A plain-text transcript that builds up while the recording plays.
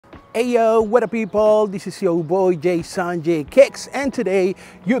Hey yo, what up people? This is your boy Jason J Kicks, and today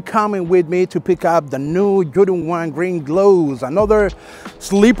you're coming with me to pick up the new Jordan 1 Green Glows. Another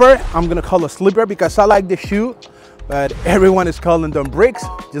sleeper. I'm gonna call a sleeper because I like the shoe, but everyone is calling them bricks.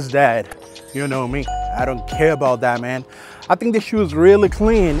 Just that. You know me. I don't care about that, man. I think the shoe is really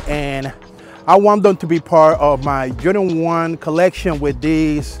clean and I want them to be part of my Jordan 1 collection with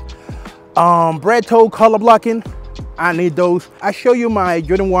these bread toe color blocking. I need those. I show you my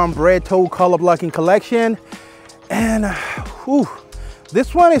Jordan 1 bread toe color blocking collection, and whew,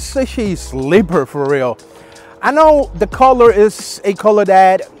 this one is such a sleeper for real. I know the color is a color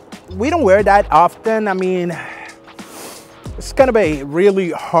that we don't wear that often. I mean, it's kind of a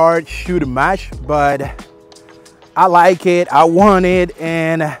really hard shoe to match, but I like it, I want it,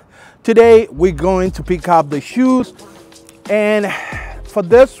 and today we're going to pick up the shoes. And for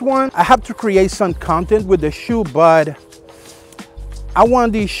this one, I have to create some content with the shoe, but I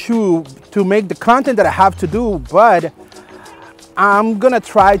want this shoe to make the content that I have to do, but I'm gonna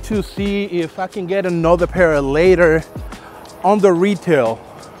try to see if I can get another pair later on the retail,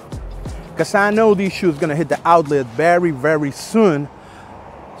 because I know these shoes gonna hit the outlet very, very soon.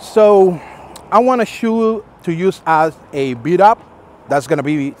 So I want a shoe to use as a beat up. That's gonna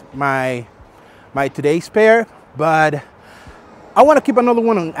be my today's pair, but I want to keep another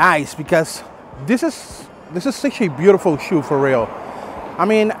one on ice because this is such a beautiful shoe for real. I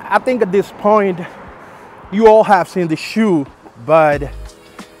mean, I think at this point you all have seen the shoe, but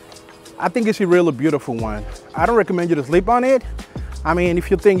I think it's a really beautiful one. I don't recommend you to sleep on it. I mean, if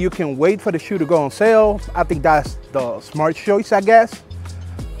you think you can wait for the shoe to go on sale, I think that's the smart choice, I guess.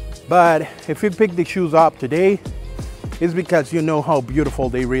 But if you pick the shoes up today, it's because you know how beautiful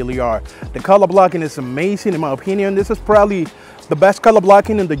they really are. The color blocking is amazing in my opinion. This is probably the best color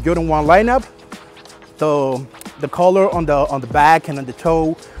blocking in the Jordan 1 lineup. The color on the back and on the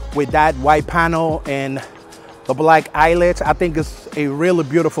toe with that white panel and the black eyelets, I think it's a really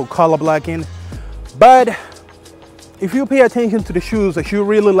beautiful color blocking. But if you pay attention to the shoes that you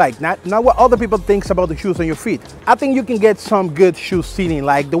really like, not what other people think about the shoes on your feet, I think you can get some good shoe seating,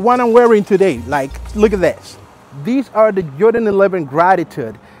 like the one I'm wearing today. Like, look at this. These are the Jordan 11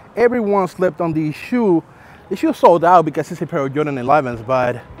 Gratitude. Everyone slept on these shoes. The shoe sold out because it's a pair of Jordan 11s,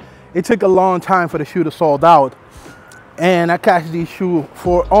 but it took a long time for the shoe to sold out. And I catch these shoes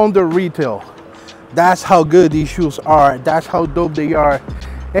for under retail. That's how good these shoes are. That's how dope they are.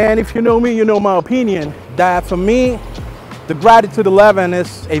 And if you know me, you know my opinion, that for me, the Gratitude 11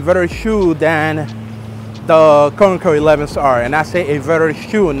 is a better shoe than the Conquer 11s are. And I say a better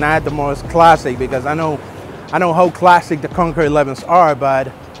shoe, not the most classic, because I know how classic the Conquer 11s are, but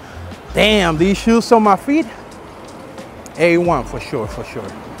damn, these shoes on my feet, A1 for sure, for sure.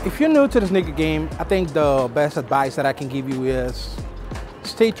 If you're new to the sneaker game, I think the best advice that I can give you is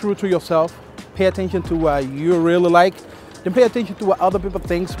stay true to yourself. Pay attention to what you really like. Then pay attention to what other people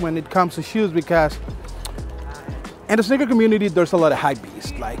think when it comes to shoes, because in the sneaker community, there's a lot of hype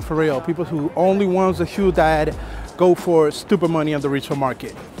beasts, like for real, people who only want the shoe that go for stupid money on the retail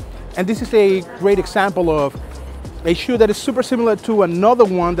market. And this is a great example of a shoe that is super similar to another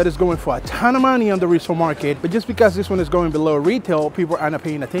one that is going for a ton of money on the resale market, but just because this one is going below retail, people are not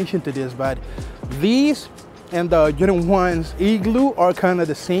paying attention to this. But these and the Jordan 1's Igloo are kind of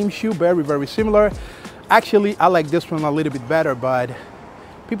the same shoe, very, very similar. Actually, I like this one a little bit better, but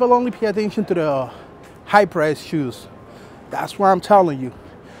people only pay attention to the high price shoes. That's why I'm telling you,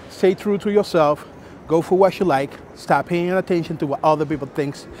 stay true to yourself, go for what you like, stop paying attention to what other people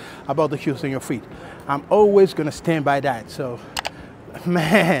think about the shoes on your feet. I'm always gonna stand by that. So,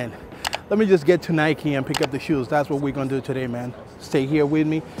 man, let me just get to Nike and pick up the shoes. That's what we're gonna do today, man. Stay here with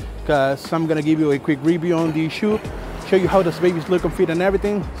me, because I'm gonna give you a quick review on these shoes, show you how this baby's look and fit and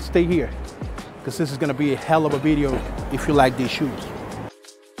everything. Stay here, because this is gonna be a hell of a video if you like these shoes.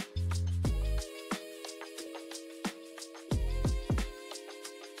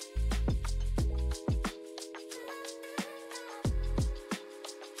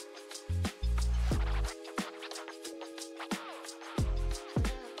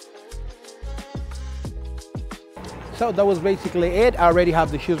 So that was basically it. I already have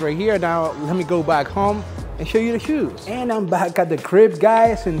the shoes right here. Now let me go back home and show you the shoes. And I'm back at the crib,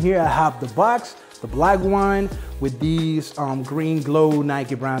 guys, and here I have the box, the black one with these green glow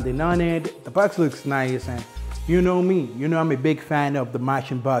Nike branding on it. The box looks nice, and you know me, you know I'm a big fan of the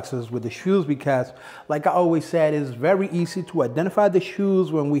matching boxes with the shoes, because like I always said, it's very easy to identify the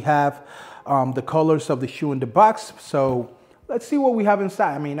shoes when we have the colors of the shoe in the box. So let's see what we have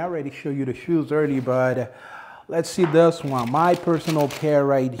inside. I mean, I already showed you the shoes early, but let's see this one, my personal pair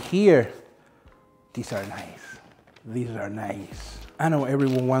right here. These are nice. These are nice. I know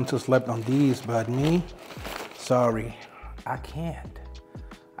everyone wants to sleep on these, but me, sorry, I can't.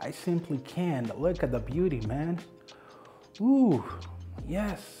 I simply can't. Look at the beauty, man. Ooh,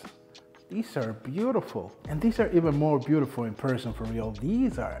 yes. These are beautiful. And these are even more beautiful in person, for real.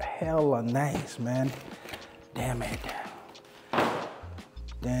 These are hella nice, man. Damn it.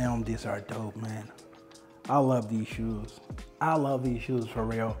 Damn, these are dope, man. I love these shoes. I love these shoes, for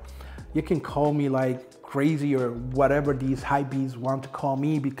real. You can call me like crazy or whatever these high bees want to call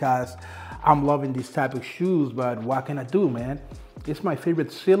me, because I'm loving these type of shoes, but what can I do, man? It's my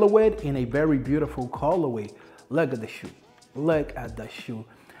favorite silhouette in a very beautiful colorway. Look at the shoe. Look at the shoe.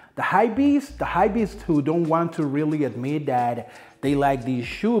 The high bees who don't want to really admit that they like these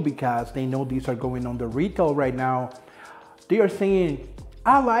shoes because they know these are going on the retail right now, they are saying,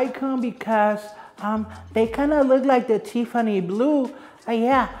 I like them because they kind of look like the Tiffany blue.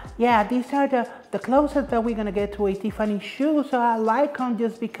 Yeah, these are the closest that we're gonna get to a Tiffany shoe, so I like them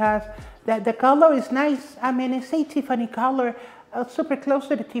just because the color is nice. I mean, it's a Tiffany color, super close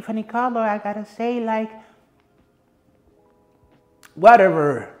to the Tiffany color, I gotta say, like,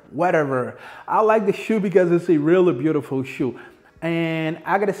 whatever. I like the shoe because it's a really beautiful shoe. And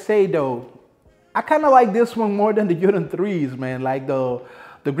I gotta say though, I kind of like this one more than the Jordan 3s, man. Like the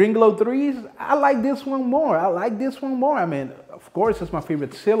Green Glow 3s, I like this one more. I mean, of course, it's my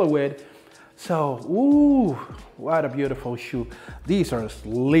favorite silhouette. So, ooh, what a beautiful shoe. These are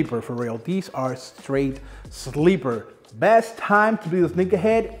sleeper, for real. These are straight sleeper. Best time to be a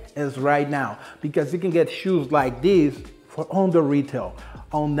sneakerhead is right now, because you can get shoes like these for on the retail.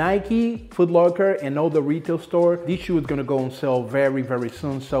 On Nike, Foot Locker, and all the retail store, these shoes gonna go on sale very, very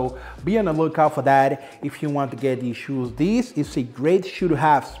soon. So be on the lookout for that if you want to get these shoes. This is a great shoe to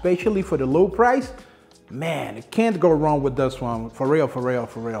have, especially for the low price. Man, you can't go wrong with this one. For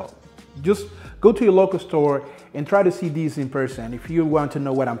real. Just go to your local store and try to see these in person if you want to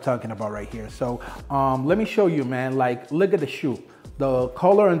know what I'm talking about right here. So let me show you, man. Like, look at the shoe. The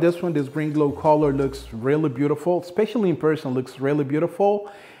color on this one, this Green Glow color, looks really beautiful, especially in person, looks really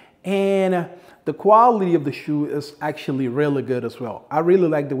beautiful. And the quality of the shoe is actually really good as well. I really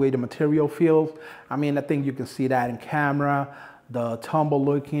like the way the material feels. I mean, I think you can see that in camera. The tumble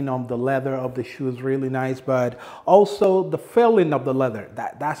looking on the leather of the shoe is really nice, but also the feeling of the leather,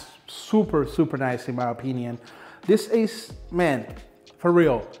 that's super, super nice in my opinion. This is, man, for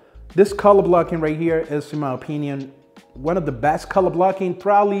real, this color blocking right here is, in my opinion, one of the best color blocking,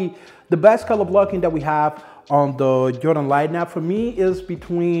 probably the best color blocking that we have on the Jordan lineup. For me, is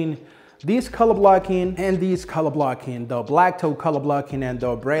between these color blocking and these color blocking, the black toe color blocking and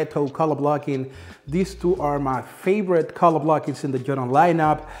the red toe color blocking. These two are my favorite color blockings in the Jordan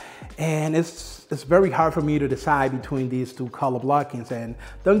lineup, and it's very hard for me to decide between these two color blockings. And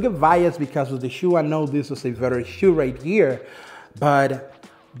don't get biased because of the shoe. I know this is a better shoe right here, but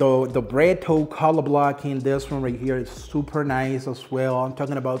the red toe color blocking, this one right here, is super nice as well. I'm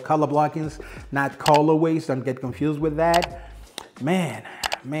talking about color blockings, not colorways. Don't get confused with that. Man,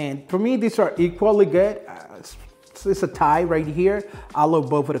 for me, these are equally good. It's a tie right here. I love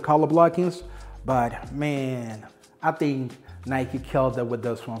both of the color blockings, but man, I think Nike killed it with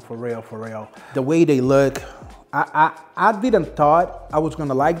this one, for real. The way they look, I didn't thought I was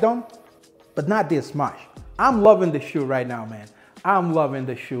gonna like them, but not this much. I'm loving the shoe right now, man. I'm loving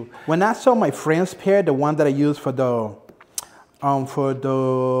the shoe. When I saw my friend's pair, the one that I used for the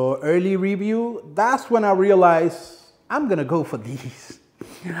early review, that's when I realized I'm gonna go for these.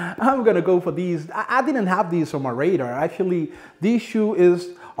 I'm gonna go for these. I didn't have these on my radar. Actually, this shoe is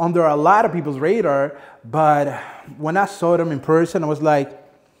under a lot of people's radar, but when I saw them in person, I was like,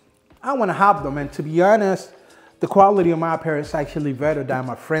 I wanna have them. And to be honest, the quality of my pair is actually better than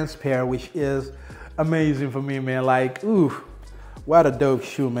my friend's pair, which is amazing for me, man. Like, ooh. What a dope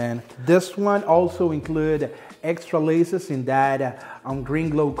shoe, man. This one also include extra laces in that Green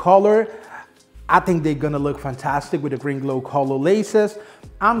Glow color. I think they're gonna look fantastic with the Green Glow color laces.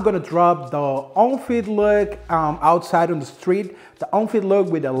 I'm gonna drop the on-fit look outside on the street. The on-fit look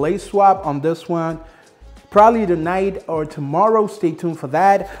with a lace swap on this one, probably tonight or tomorrow. Stay tuned for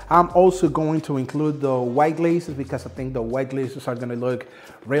that. I'm also going to include the white laces because I think the white laces are gonna look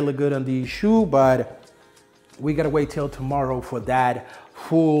really good on the shoe, but we gotta wait till tomorrow for that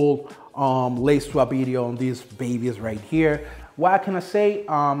full lace swap video on these babies right here. What can I say?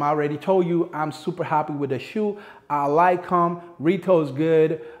 I already told you I'm super happy with the shoe. I like them. Retail is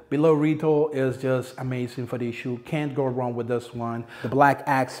good. Below retail is just amazing for this shoe. Can't go wrong with this one. The black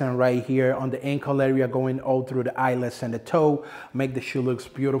accent right here on the ankle area going all through the eyelets and the toe make the shoe looks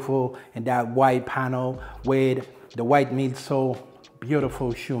beautiful. And that white panel with the white midsole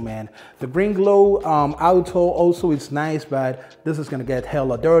beautiful shoe, man. The green glow outsole also is nice, but this is gonna get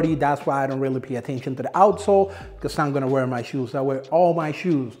hella dirty. That's why I don't really pay attention to the outsole, because I'm gonna wear my shoes. I wear all my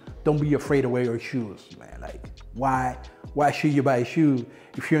shoes. Don't be afraid to wear your shoes, man. Like, why should you buy a shoe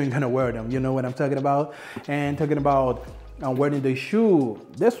if you ain't gonna wear them? You know what I'm talking about? And talking about wearing the shoe,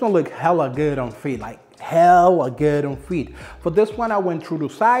 this one look hella good on feet, like hella good on feet. For this one, I went through the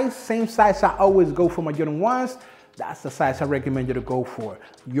size, same size I always go for my Jordan 1s. That's the size I recommend you to go for.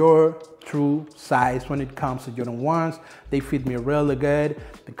 Your true size when it comes to Jordan 1s. They fit me really good.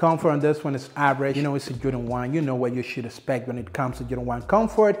 The comfort on this one is average. You know it's a Jordan 1. You know what you should expect when it comes to Jordan 1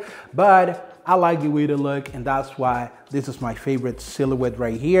 comfort. But I like the way they look, and that's why this is my favorite silhouette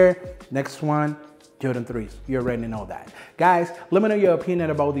right here. Next one, Jordan 3s. You already know that. Guys, let me know your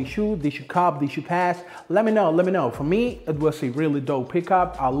opinion about these shoes. Did you cop? Did you pass? Let me know. For me, it was a really dope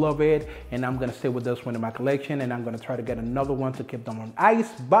pickup. I love it, and I'm gonna stay with this one in my collection, and I'm gonna try to get another one to keep them on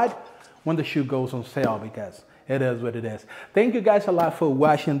ice, but when the shoe goes on sale, because it is what it is. Thank you guys a lot for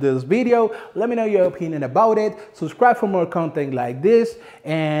watching this video. Let me know your opinion about it. Subscribe for more content like this.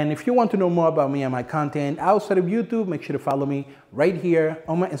 And if you want to know more about me and my content outside of YouTube, make sure to follow me right here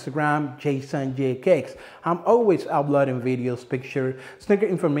on my Instagram, JSonJKicks. I'm always uploading videos, pictures, sneaker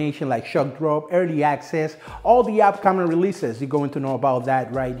information like shock drop, early access, all the upcoming releases. You're going to know about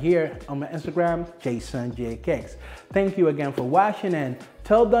that right here on my Instagram, JSonJKicks. Thank you again for watching, and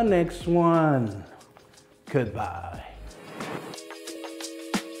till the next one. Goodbye.